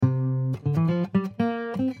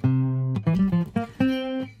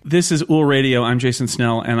This is Ool Radio. I'm Jason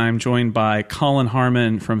Snell, and I'm joined by Colin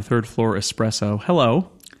Harmon from Third Floor Espresso.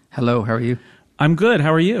 Hello. Hello, how are you? I'm good.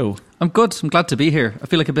 How are you? I'm good. I'm glad to be here. I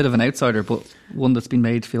feel like a bit of an outsider, but one that's been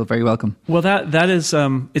made feel very welcome. Well, that is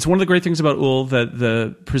it's one of the great things about Ool, that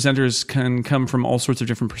the presenters can come from all sorts of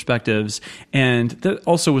different perspectives, and that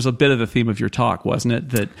also was a bit of the theme of your talk, wasn't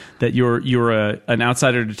it? That you're an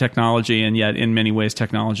outsider to technology, and yet in many ways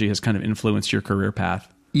technology has kind of influenced your career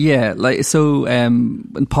path. Yeah,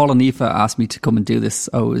 when Paul and Aoife asked me to come and do this,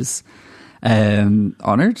 I was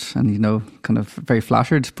honoured and, kind of very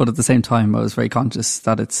flattered. But at the same time, I was very conscious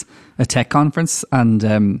that it's a tech conference.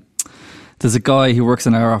 And there's a guy who works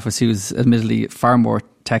in our office who's admittedly far more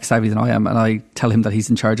tech savvy than I am. And I tell him that he's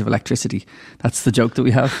in charge of electricity. That's the joke that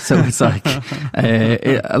we have. So it's like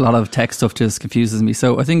a lot of tech stuff just confuses me.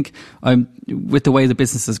 So I think with the way the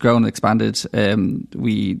business has grown and expanded,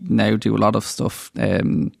 we now do a lot of stuff,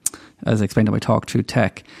 as I explained in my talk, through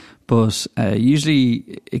tech. But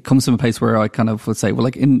usually it comes from a place where I kind of would say, well,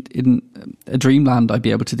 like in a dreamland, I'd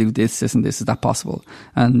be able to do this and this. Is that possible?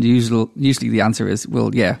 And usually the answer is,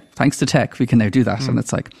 well, yeah, thanks to tech, we can now do that. And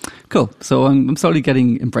it's like, cool. So I'm slowly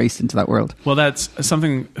getting embraced into that world. Well, that's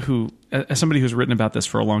something as somebody who's written about this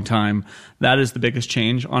for a long time, that is the biggest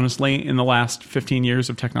change, honestly, in the last 15 years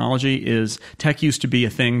of technology. Is tech used to be a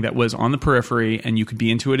thing that was on the periphery and you could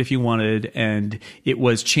be into it if you wanted, and it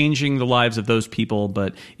was changing the lives of those people,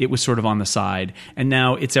 but it was sort of on the side. And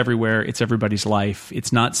now it's everywhere. It's everybody's life.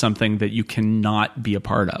 It's not something that you cannot be a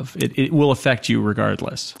part of. It will affect you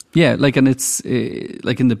regardless. Yeah, and it's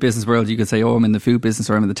like in the business world, you could say, oh, I'm in the food business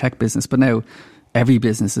or I'm in the tech business, but now every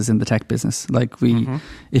business is in the tech business.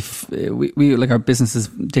 If we like, our business is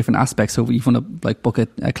different aspects. So if you want to book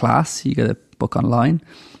a class, you get a book online.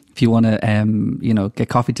 If you want to, get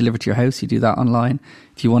coffee delivered to your house, you do that online.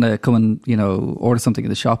 If you want to come and, order something in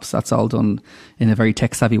the shops, that's all done in a very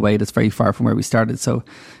tech savvy way that's very far from where we started. So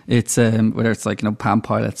it's, whether it's Palm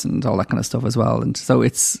Pilots and all that kind of stuff as well. And so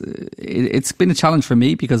it's been a challenge for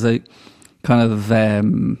me because I kind of,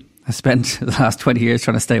 I spent the last 20 years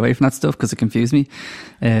trying to stay away from that stuff because it confused me.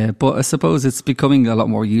 But I suppose it's becoming a lot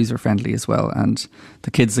more user-friendly as well. And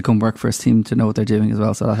the kids that come work for us seem to know what they're doing as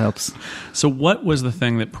well, so that helps. So what was the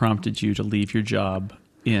thing that prompted you to leave your job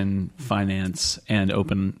in finance and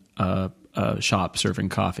open a shop serving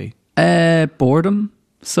coffee? Boredom.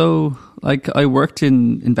 So, I worked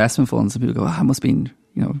in investment funds and people go, it must have been,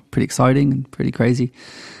 pretty exciting and pretty crazy.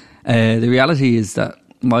 The reality is that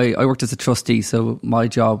I worked as a trustee, so my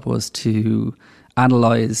job was to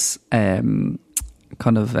analyse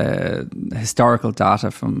historical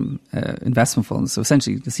data from investment funds. So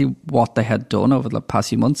essentially to see what they had done over the past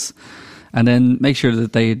few months, and then make sure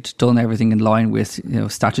that they'd done everything in line with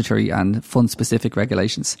statutory and fund specific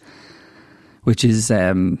regulations, which is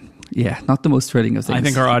not the most thrilling of things. I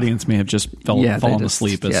think our audience may have just fallen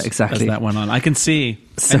asleep as that went on. I can see.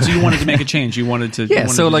 So you wanted to make a change. You wanted to. Yeah,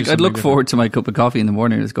 so I'd look forward to my cup of coffee in the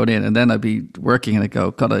morning and just go in, and then I'd be working and I'd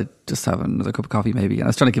go, God, I'd just have another cup of coffee maybe. And I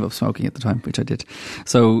was trying to give up smoking at the time, which I did.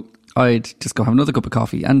 So I'd just go have another cup of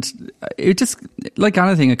coffee. And it just, like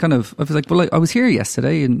anything, I was like, well, I was here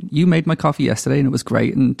yesterday and you made my coffee yesterday and it was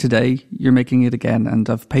great. And today you're making it again and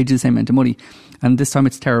I've paid you the same amount of money. And this time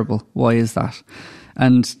it's terrible. Why is that?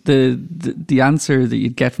 And the answer that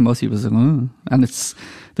you'd get from most people was, and there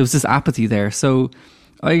was this apathy there. So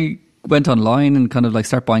I went online and kind of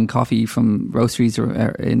start buying coffee from roasteries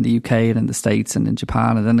in the UK and in the States and in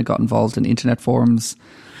Japan. And then I got involved in internet forums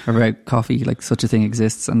about coffee, like such a thing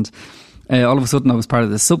exists. And all of a sudden I was part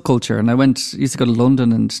of this subculture, and I used to go to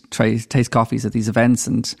London and try taste coffees at these events,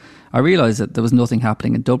 and I realised that there was nothing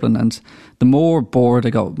happening in Dublin. And the more bored I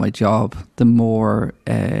got with my job, the more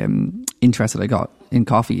interested I got in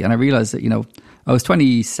coffee. And I realised that, I was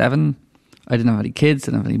 27, I didn't have any kids,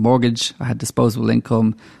 didn't have any mortgage, I had disposable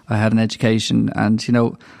income, I had an education, and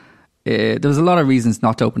there was a lot of reasons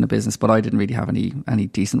not to open a business, but I didn't really have any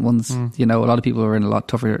decent ones. A lot of people were in a lot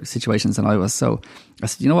tougher situations than I was. So I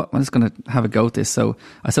said, you know what, I'm just going to have a go at this. So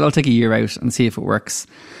I said, I'll take a year out and see if it works.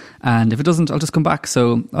 And if it doesn't, I'll just come back.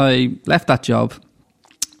 So I left that job.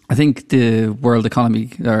 I think the world economy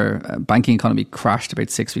or banking economy crashed about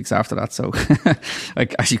 6 weeks after that. So I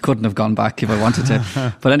actually couldn't have gone back if I wanted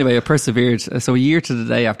to. But anyway, I persevered. So a year to the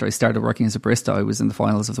day after I started working as a barista, I was in the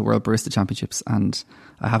finals of the World Barista Championships, and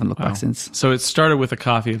I haven't looked back since. So it started with a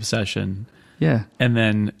coffee obsession. Yeah. And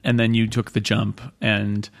then you took the jump,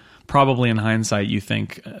 and probably in hindsight, you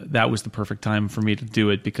think that was the perfect time for me to do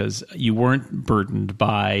it because you weren't burdened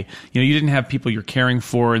by, you didn't have people you're caring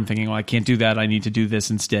for and thinking, well, I can't do that, I need to do this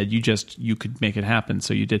instead. You could make it happen.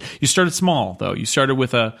 So you did. You started small, though. You started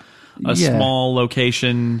with a small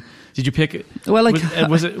location Did you pick it? Well, like,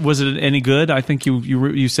 was it any good? I think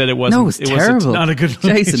you said it wasn't. No, it was terrible. Not a good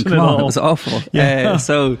Jason, come at on, all. it was awful. Yeah.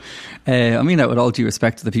 I mean that with all due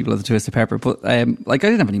respect to the people at the Twisted Pepper, but like I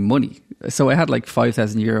didn't have any money, so I had like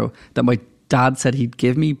 €5,000 that my dad said he'd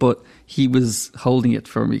give me, but he was holding it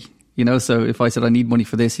for me. You know, so if I said I need money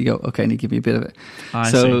for this, he'd go, okay, and he'd give me a bit of it. I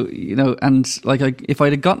see. You know, and like if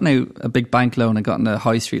I'd have gotten out a big bank loan and gotten a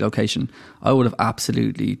high street location, I would have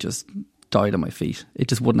absolutely just died on my feet. It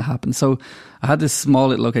just wouldn't happen. So I had this small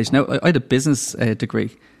little location. Now I had a business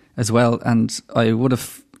degree as well, and I would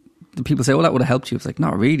have. People say, "Oh, that would have helped you." It's like,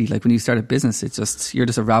 not really. Like when you start a business, it's just you're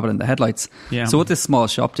just a rabbit in the headlights. Yeah. So what this small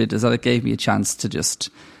shop did is that it gave me a chance to just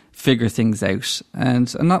figure things out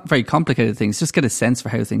and not very complicated things. Just get a sense for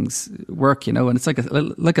how things work, you know. And it's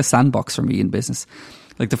like a sandbox for me in business.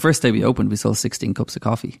 Like the first day we opened, we sold 16 cups of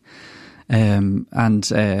coffee.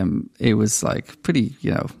 It was like pretty,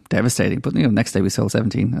 you know, devastating. But you know, next day we sold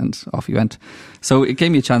 17, and off we went. So it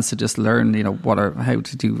gave me a chance to just learn, you know, how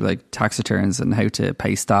to do like tax returns and how to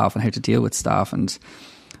pay staff and how to deal with staff and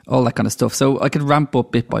all that kind of stuff. So I could ramp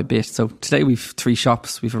up bit by bit. So today we've 3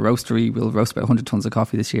 shops. We've a roastery. We'll roast about 100 tons of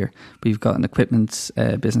coffee this year. We've got an equipment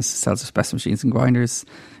business that sells espresso machines and grinders,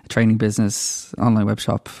 a training business, online web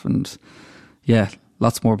shop, and yeah,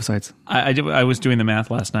 lots more besides. I was doing the math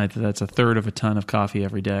last night that's a third of a ton of coffee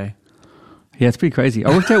every day. Yeah, it's pretty crazy. I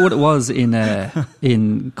worked out what it was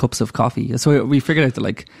in cups of coffee. So we figured out that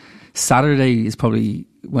like Saturday is probably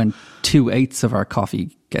when 2/8 of our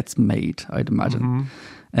coffee gets made, I'd imagine. Mm-hmm.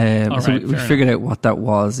 So we figured out what that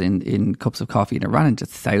was in cups of coffee, and it ran into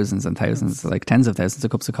thousands and thousands, like tens of thousands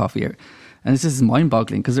of cups of coffee. And it's just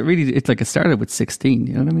mind-boggling because it started with 16,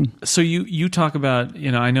 you know what I mean? So you talk about,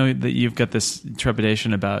 you know, I know that you've got this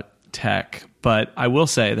trepidation about tech, but I will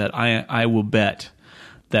say that I will bet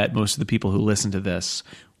that most of the people who listen to this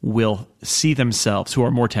will see themselves, who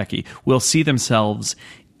are more techie, will see themselves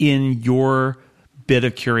in your bit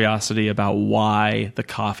of curiosity about why the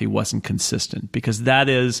coffee wasn't consistent, because that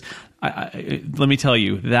is, let me tell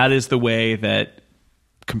you, that is the way that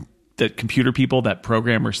computer people, that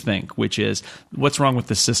programmers think, which is what's wrong with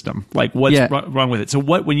the system? Like what's wrong with it? So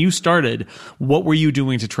when you started, what were you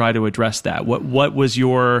doing to try to address that? What was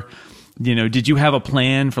your, you know, did you have a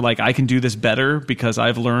plan for like, I can do this better because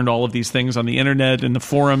I've learned all of these things on the internet and the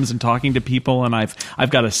forums and talking to people, and I've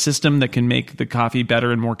got a system that can make the coffee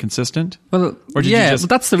better and more consistent? Well, or did you just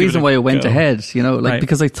that's the reason why I went ahead, you know, like, right.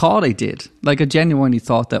 Because I thought I did. Like I genuinely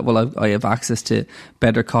thought that, well, I have access to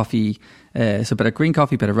better coffee, so better green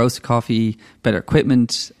coffee, better roasted coffee, better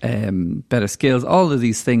equipment, better skills, all of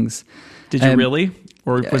these things. Did you really?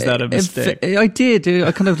 Or was that a mistake? I did.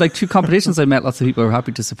 I kind of like 2 competitions. I met lots of people who were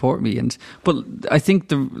happy to support me, but I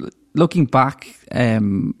think looking back,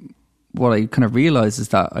 what I kind of realized is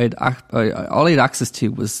that all I had access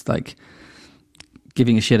to was like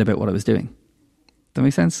giving a shit about what I was doing. Does that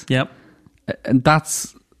make sense? Yep. And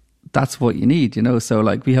that's what you need, you know. So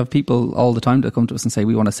like we have people all the time that come to us and say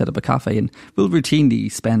we want to set up a cafe, and we'll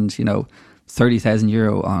routinely spend, you know,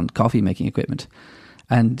 €30,000 on coffee making equipment.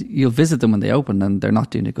 And you'll visit them when they open and they're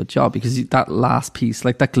not doing a good job because that last piece,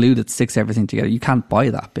 like that glue that sticks everything together, you can't buy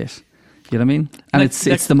that bit. You know what I mean? And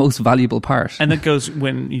it's the most valuable part. And that goes,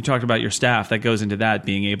 when you talked about your staff, that goes into that,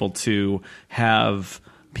 being able to have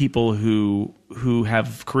people who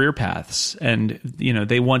have career paths and, you know,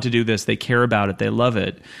 they want to do this, they care about it, they love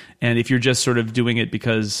it. And if you're just sort of doing it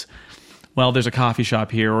because, well, there's a coffee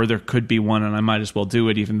shop here or there could be one and I might as well do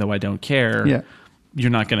it even though I don't care. Yeah. You're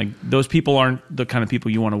not going to, those people aren't the kind of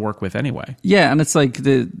people you want to work with anyway. Yeah. And it's like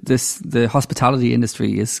the hospitality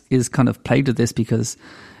industry is kind of plagued with this because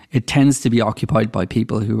it tends to be occupied by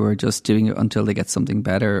people who are just doing it until they get something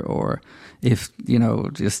better, or if, you know,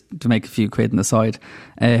 just to make a few quid on the side.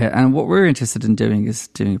 And what we're interested in doing is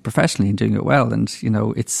doing it professionally and doing it well. And, you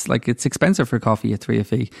know, it's expensive for coffee at 3 a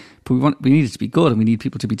fee, but we need it to be good and we need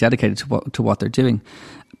people to be dedicated to what they're doing.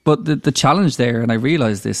 But the challenge there, and I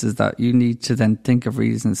realize this, is that you need to then think of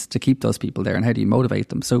reasons to keep those people there and how do you motivate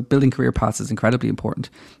them. So building career paths is incredibly important.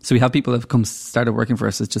 So we have people that have started working for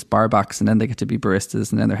us as just bar backs, and then they get to be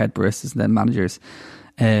baristas, and then they're head baristas, and then managers.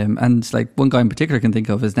 And like one guy in particular I can think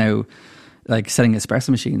of is now like selling espresso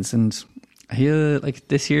machines, and he'll, like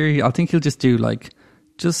this year, I think he'll just do like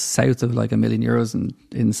just south of like €1 million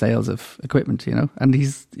in sales of equipment, you know. And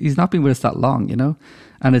he's not been with us that long, you know,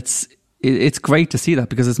 and it's great to see that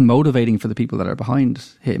because it's motivating for the people that are behind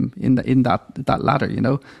him in that ladder, you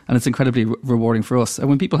know, and it's incredibly rewarding for us. And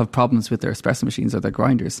when people have problems with their espresso machines or their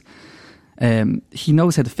grinders, he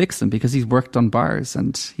knows how to fix them because he's worked on bars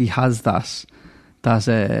and he has that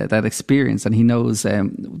that experience, and he knows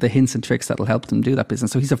the hints and tricks that will help them do that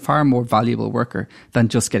business. So he's a far more valuable worker than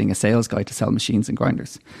just getting a sales guy to sell machines and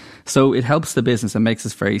grinders. So it helps the business and makes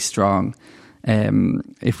us very strong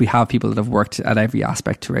if we have people that have worked at every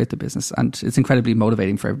aspect throughout the business, and it's incredibly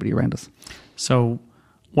motivating for everybody around us. So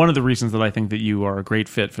one of the reasons that I think that you are a great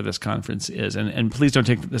fit for this conference is, and please don't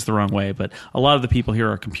take this the wrong way, but a lot of the people here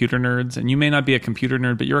are computer nerds, and you may not be a computer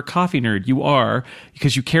nerd, but you're a coffee nerd. You are,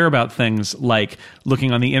 because you care about things like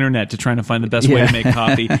looking on the internet to try to find the best way to make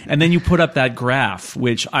coffee. And then you put up that graph,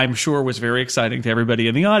 which I'm sure was very exciting to everybody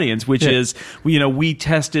in the audience, which is, you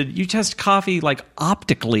test coffee like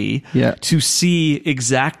optically to see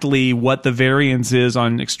exactly what the variance is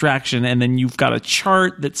on extraction. And then you've got a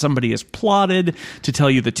chart that somebody has plotted to tell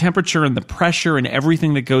you the temperature and the pressure and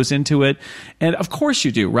everything that goes into it. And of course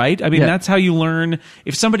you do, right? I mean, that's how you learn.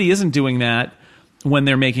 If somebody isn't doing that when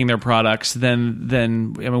they're making their products, then I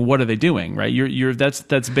mean, what are they doing, right?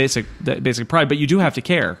 That's basic pride, but you do have to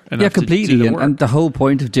care enough completely. to do the work. And the whole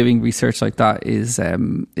point of doing research like that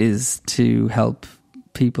is to help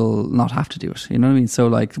people not have to do it. You know what I mean? So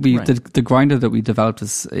like the grinder that we developed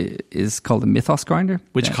is called the Mythos grinder,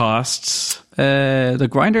 which costs. The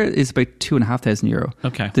grinder is about €2,500.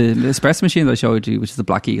 Okay. The espresso machine that I showed you, which is the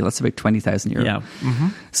Black Eagle, that's about €20,000. Yeah. Mm-hmm.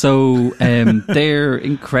 So they're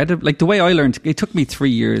incredible. Like the way I learned, it took me 3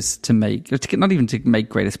 years to make, not even to make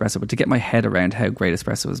great espresso, but to get my head around how great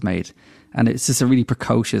espresso is made. And it's just a really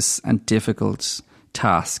precocious and difficult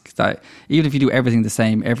task that even if you do everything the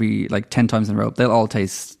same every 10 times in a row, they'll all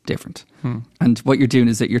taste different. And what you're doing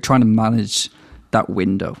is that you're trying to manage that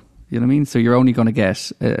window. You know what I mean? So you're only going to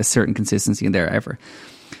get a certain consistency in there ever.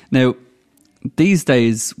 Now, these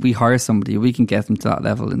days, we hire somebody, we can get them to that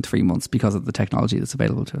level in 3 months because of the technology that's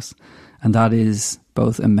available to us. And that is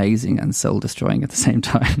both amazing and soul destroying at the same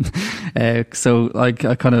time. But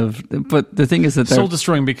the thing is that soul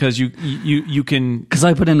destroying because you can, because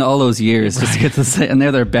I put in all those years just to get to say, and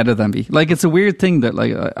now they're better than me. Like, it's a weird thing that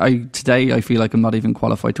today I feel like I'm not even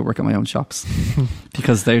qualified to work at my own shops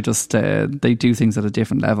because they're just they do things at a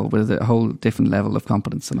different level with a whole different level of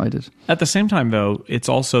competence than I did. At the same time, though, it's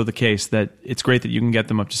also the case that it's great that you can get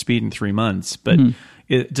them up to speed in 3 months, but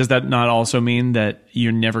does that not also mean that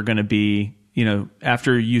you're never going to be,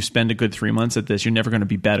 after you spend a good 3 months at this, you're never going to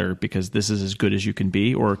be better because this is as good as you can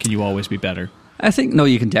be, or can you always be better? I think, no,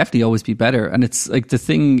 you can definitely always be better. And it's like, the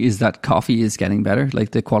thing is that coffee is getting better,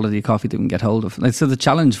 like the quality of coffee that we can get hold of. Like, so the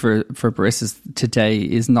challenge for baristas today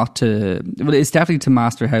is it's definitely to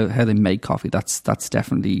master how they make coffee. That's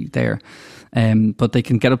definitely there. But they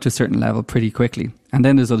can get up to a certain level pretty quickly. And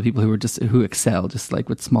then there's other people who excel just like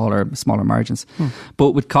with smaller margins.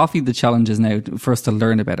 But with coffee, the challenge is now for us to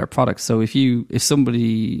learn about our products. So if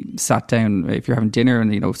somebody sat down, if you're having dinner and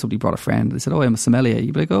somebody brought a friend, they said, "Oh, I'm a sommelier,"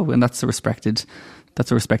 you'd be like, "Oh," and that's a respected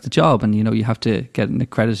job, and you have to get an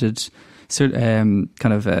accredited certification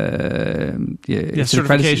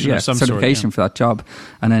of some certification for that job,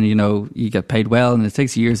 and then you get paid well, and it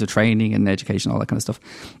takes years of training and education, all that kind of stuff.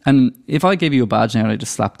 And if I gave you a badge now and I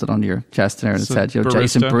just slapped it on your chest there and it said,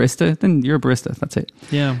 Jason Barista, then you're a barista. That's it.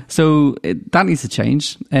 Yeah. So that needs to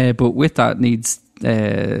change, but with that needs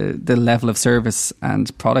the level of service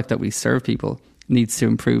and product that we serve people needs to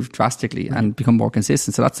improve drastically and become more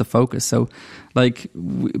consistent. So that's the focus. So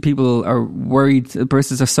people are worried,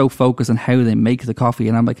 baristas are so focused on how they make the coffee,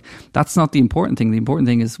 and I'm like, that's not the important thing. The important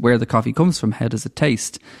thing is where the coffee comes from. How does it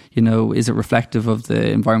taste? Is it reflective of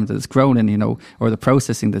the environment that it's grown in, or the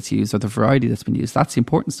processing that's used or the variety that's been used? That's the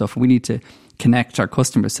important stuff. We need to connect our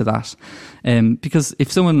customers to that. Because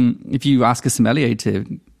if you ask a sommelier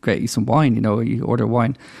to get you some wine, you order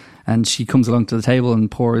wine, and she comes along to the table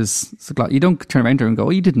and pours a glass, you don't turn around to her and go,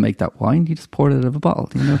 "Oh, you didn't make that wine, you just poured it out of a bottle."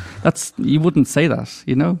 You wouldn't say that,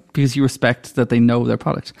 because you respect that they know their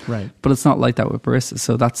product. Right. But it's not like that with baristas.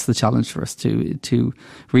 So that's the challenge for us to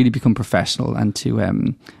really become professional and to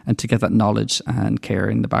get that knowledge and care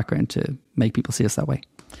in the background to make people see us that way.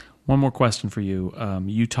 One more question for you.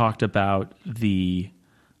 You talked about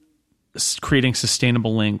creating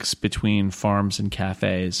sustainable links between farms and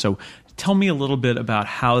cafes. So tell me a little bit about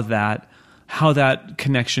how that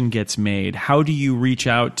connection gets made. How do you reach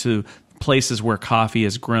out to places where coffee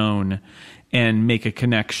is grown and make a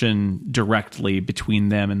connection directly between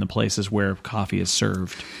them and the places where coffee is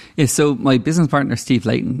served? Yeah, so my business partner, Steve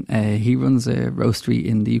Layton, he runs a roastery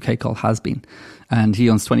in the UK called Has Been, and he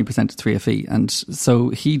owns 20% of 3FE. And so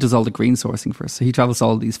he does all the green sourcing for us. So he travels to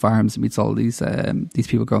all these farms and meets all these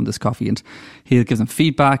people growing this coffee, and he'll give them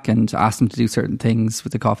feedback and ask them to do certain things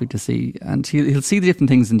with the coffee to see. And he'll see the different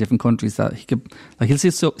things in different countries that he could, like he'll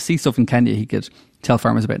see stuff in Kenya he could tell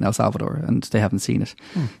farmers about in El Salvador and they haven't seen it.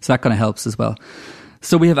 So that kind of helps as well.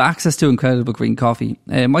 So we have access to incredible green coffee.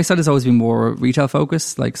 My side has always been more retail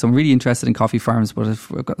focused. Like, so I'm really interested in coffee farms, but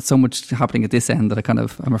I've got so much happening at this end that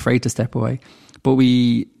I'm afraid to step away. But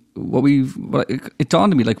it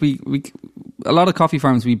dawned on me, like a lot of coffee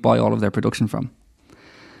farms we buy all of their production from.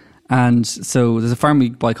 And so there's a farm we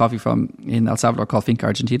buy coffee from in El Salvador called Finca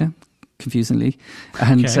Argentina, confusingly.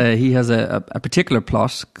 And he has a particular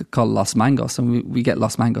plot called Los Mangos, and we get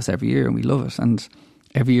Los Mangos every year and we love it. And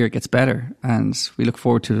every year it gets better and we look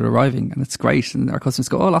forward to it arriving and it's great. And our customers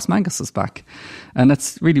go, oh, Los Mangos is back. And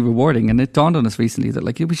that's really rewarding. And it dawned on us recently that,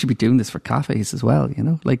 like, we should be doing this for cafes as well, you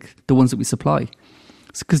know, like the ones that we supply.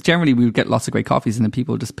 Because generally we would get lots of great coffees and then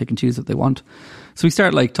people just pick and choose what they want. So we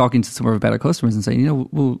started like talking to some of our better customers and saying, you know,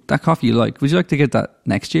 well, that coffee you like, would you like to get that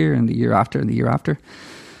next year and the year after and the year after?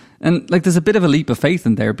 And like, there's a bit of a leap of faith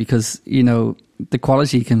in there because, you know, the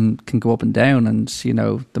quality can go up and down, and, you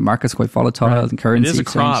know, the market's quite volatile and currency. It is a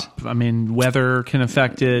exchange. crop. I mean, weather can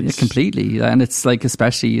affect it. Yeah, completely. And it's like,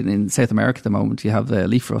 especially in South America at the moment, you have the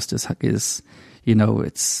leaf rust is you know,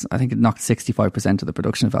 I think it knocked 65% of the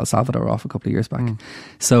production of El Salvador off a couple of years back.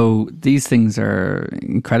 So these things are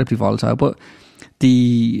incredibly volatile, but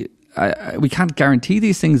we can't guarantee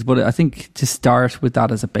these things, but I think to start with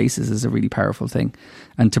that as a basis is a really powerful thing,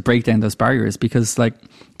 and to break down those barriers, because like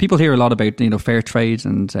people hear a lot about, you know, fair trade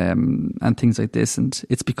and things like this, and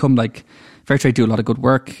it's become like fair trade do a lot of good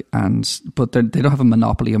work, but they don't have a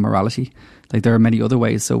monopoly on morality. Like, there are many other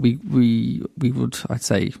ways. So we would, I'd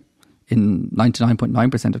say, in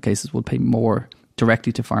 99.9% of cases, would pay more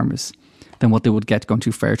directly to farmers than what they would get going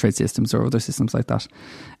through fair trade systems or other systems like that.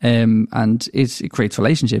 And it creates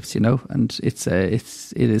relationships, you know, and it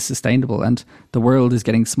is sustainable, and the world is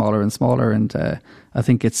getting smaller and smaller. And I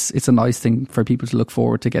think it's a nice thing for people to look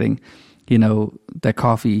forward to getting, you know, their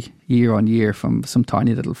coffee year on year from some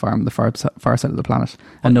tiny little farm on the far side of the planet,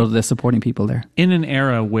 and know that they're supporting people there. In an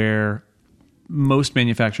era where most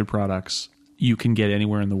manufactured products you can get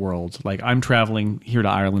anywhere in the world. Like, I'm traveling here to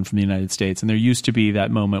Ireland from the United States, and there used to be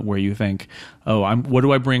that moment where you think, oh, what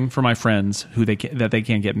do I bring for my friends that they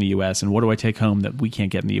can't get in the U.S., and what do I take home that we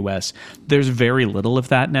can't get in the U.S.? There's very little of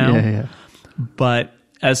that now. Yeah. But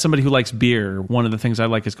as somebody who likes beer, one of the things I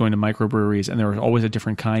like is going to microbreweries, and there is always a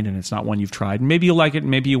different kind, and it's not one you've tried. Maybe you'll like it,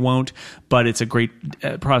 maybe you won't, but it's a great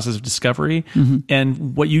process of discovery.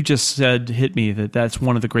 And what you just said hit me, that's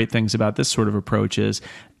one of the great things about this sort of approach is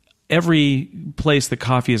every place that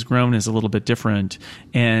coffee is grown is a little bit different.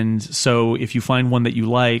 And so if you find one that you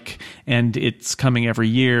like and it's coming every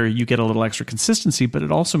year, you get a little extra consistency, but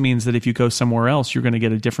it also means that if you go somewhere else, you're going to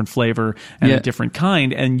get a different flavor and a different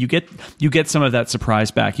kind. And you get some of that surprise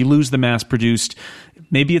back. You lose the mass produced.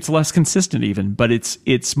 Maybe it's less consistent even, but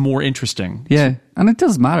it's more interesting. Yeah. And it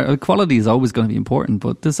does matter. Quality is always going to be important,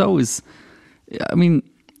 but there's always, I mean,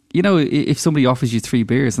 you know, if somebody offers you 3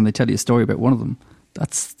 beers and they tell you a story about one of them,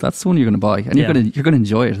 that's the one you're going to buy, and you're going to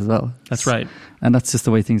enjoy it as well. That's right, and that's just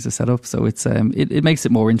the way things are set up. So it's it makes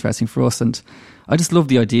it more interesting for us, and I just love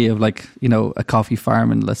the idea of, like, you know, a coffee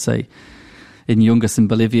farm, and let's say in Yungas in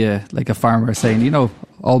Bolivia, like a farmer saying, you know,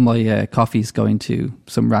 all my coffee's going to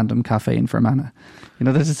some random cafe in Fermanagh. You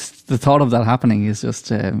know, the thought of that happening is just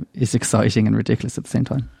is exciting and ridiculous at the same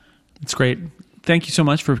time. It's great. Thank you so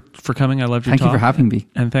much for coming. I loved your talk. Thank you for having me.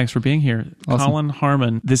 And thanks for being here. Awesome. Colin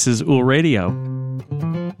Harmon, this is UL Radio.